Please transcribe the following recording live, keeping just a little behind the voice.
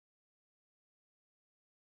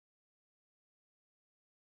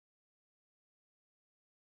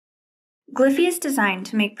Gliffy is designed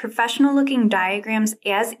to make professional-looking diagrams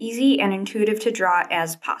as easy and intuitive to draw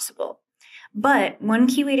as possible. But one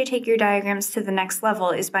key way to take your diagrams to the next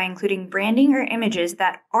level is by including branding or images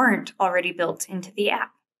that aren't already built into the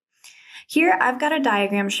app. Here, I've got a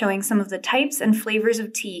diagram showing some of the types and flavors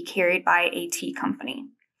of tea carried by a tea company.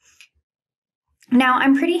 Now,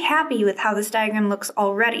 I'm pretty happy with how this diagram looks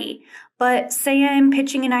already, but say I'm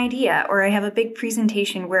pitching an idea or I have a big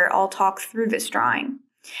presentation where I'll talk through this drawing.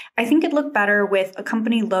 I think it'd look better with a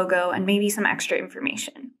company logo and maybe some extra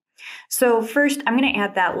information. So first, I'm going to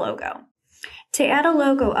add that logo. To add a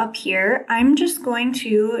logo up here, I'm just going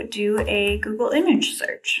to do a Google image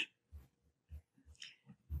search.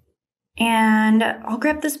 And I'll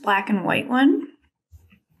grab this black and white one,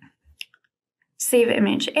 save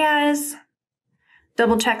image as,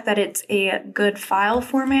 double check that it's a good file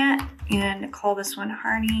format, and call this one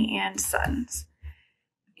Harney and Sons.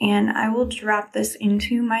 And I will drop this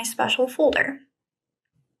into my special folder.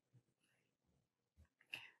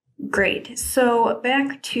 Great, so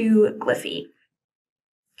back to Gliffy.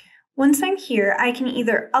 Once I'm here, I can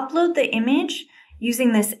either upload the image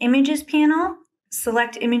using this Images panel,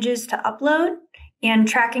 select Images to upload, and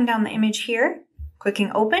tracking down the image here,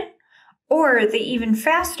 clicking Open, or the even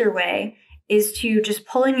faster way is to just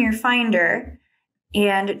pull in your Finder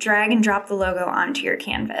and drag and drop the logo onto your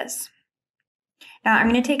canvas. Now I'm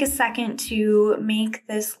going to take a second to make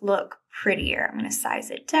this look prettier. I'm going to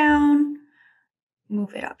size it down,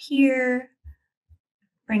 move it up here,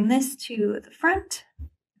 bring this to the front,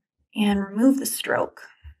 and remove the stroke.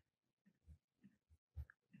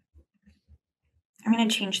 I'm going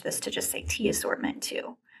to change this to just say tea assortment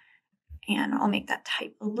too. And I'll make that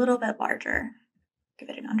type a little bit larger. Give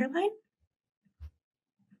it an underline.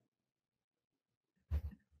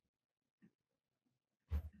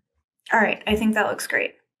 All right, I think that looks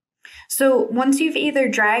great. So once you've either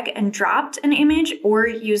drag and dropped an image or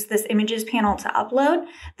used this Images panel to upload,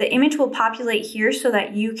 the image will populate here so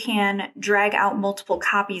that you can drag out multiple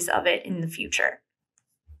copies of it in the future.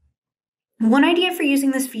 One idea for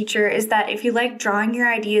using this feature is that if you like drawing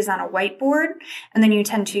your ideas on a whiteboard and then you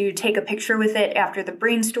tend to take a picture with it after the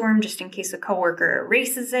brainstorm just in case a coworker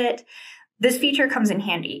erases it, this feature comes in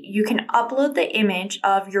handy. You can upload the image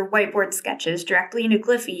of your whiteboard sketches directly into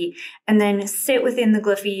Gliffy and then sit within the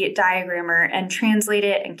Gliffy diagrammer and translate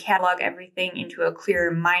it and catalog everything into a clear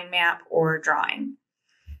mind map or drawing.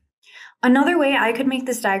 Another way I could make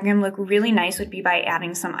this diagram look really nice would be by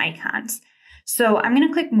adding some icons. So I'm going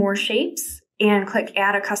to click More Shapes and click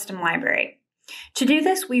Add a Custom Library. To do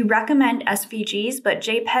this, we recommend SVGs, but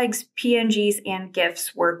JPEGs, PNGs, and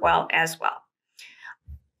GIFs work well as well.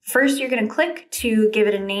 First, you're going to click to give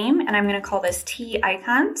it a name, and I'm going to call this Tea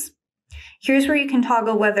Icons. Here's where you can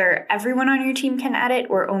toggle whether everyone on your team can edit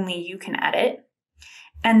or only you can edit.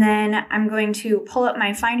 And then I'm going to pull up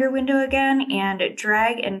my Finder window again and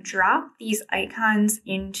drag and drop these icons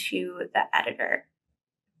into the editor.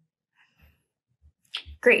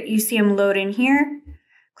 Great, you see them load in here.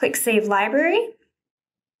 Click Save Library,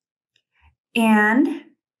 and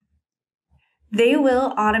they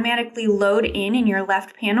will automatically load in your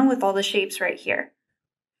left panel with all the shapes right here.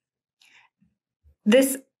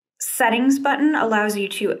 This Settings button allows you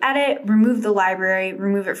to edit, remove the library,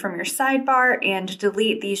 remove it from your sidebar, and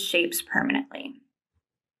delete these shapes permanently.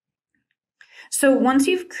 So once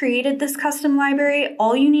you've created this custom library,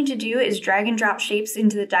 all you need to do is drag and drop shapes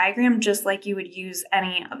into the diagram just like you would use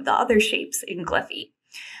any of the other shapes in Gliffy.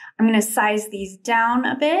 I'm going to size these down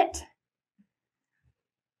a bit.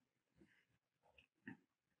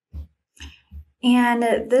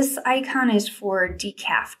 And this icon is for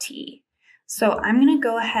decaf tea. So I'm going to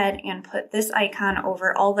go ahead and put this icon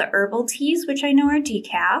over all the herbal teas, which I know are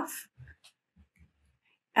decaf,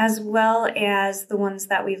 as well as the ones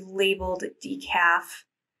that we've labeled decaf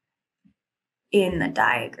in the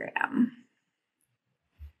diagram.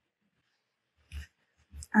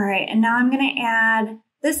 All right, and now I'm going to add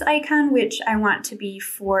this icon, which I want to be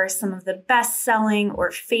for some of the best-selling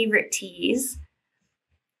or favorite teas.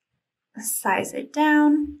 Size it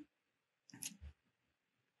down.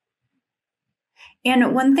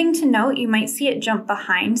 And one thing to note, you might see it jump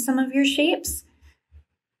behind some of your shapes.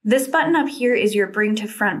 This button up here is your bring to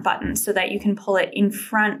front button so that you can pull it in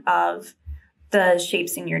front of the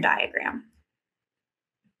shapes in your diagram.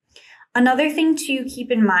 Another thing to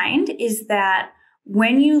keep in mind is that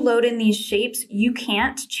when you load in these shapes, you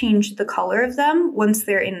can't change the color of them once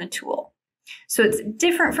they're in the tool. So it's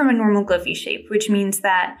different from a normal Gliffy shape, which means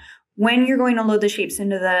that when you're going to load the shapes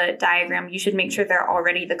into the diagram, you should make sure they're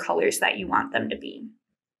already the colors that you want them to be.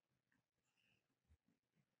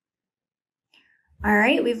 All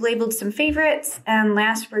right, we've labeled some favorites, and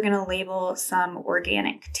last we're going to label some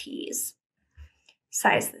organic teas.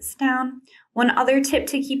 Size this down. One other tip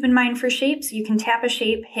to keep in mind for shapes, you can tap a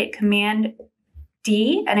shape, hit Command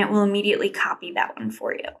D, and it will immediately copy that one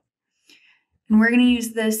for you. And we're going to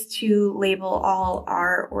use this to label all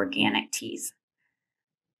our organic teas.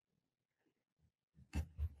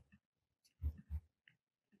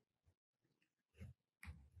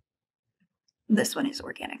 This one is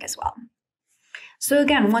organic as well. So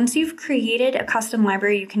again, once you've created a custom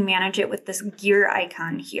library, you can manage it with this gear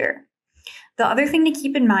icon here. The other thing to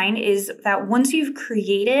keep in mind is that once you've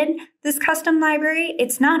created this custom library,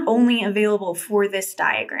 it's not only available for this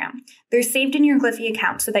diagram. They're saved in your Gliffy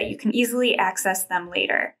account so that you can easily access them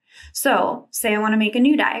later. So say I want to make a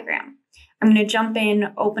new diagram. I'm going to jump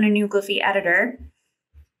in, open a new Gliffy editor,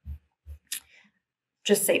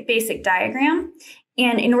 just say basic diagram.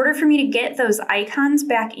 And in order for me to get those icons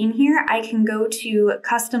back in here, I can go to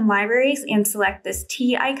custom libraries and select this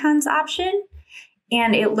T icons option,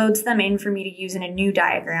 and it loads them in for me to use in a new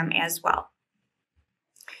diagram as well.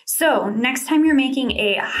 So next time you're making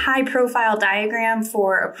a high profile diagram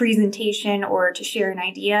for a presentation or to share an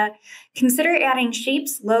idea, consider adding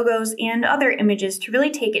shapes, logos, and other images to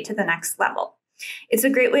really take it to the next level. It's a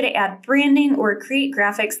great way to add branding or create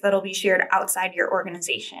graphics that'll be shared outside your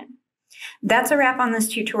organization. That's a wrap on this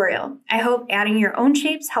tutorial. I hope adding your own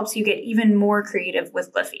shapes helps you get even more creative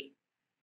with Gliffy.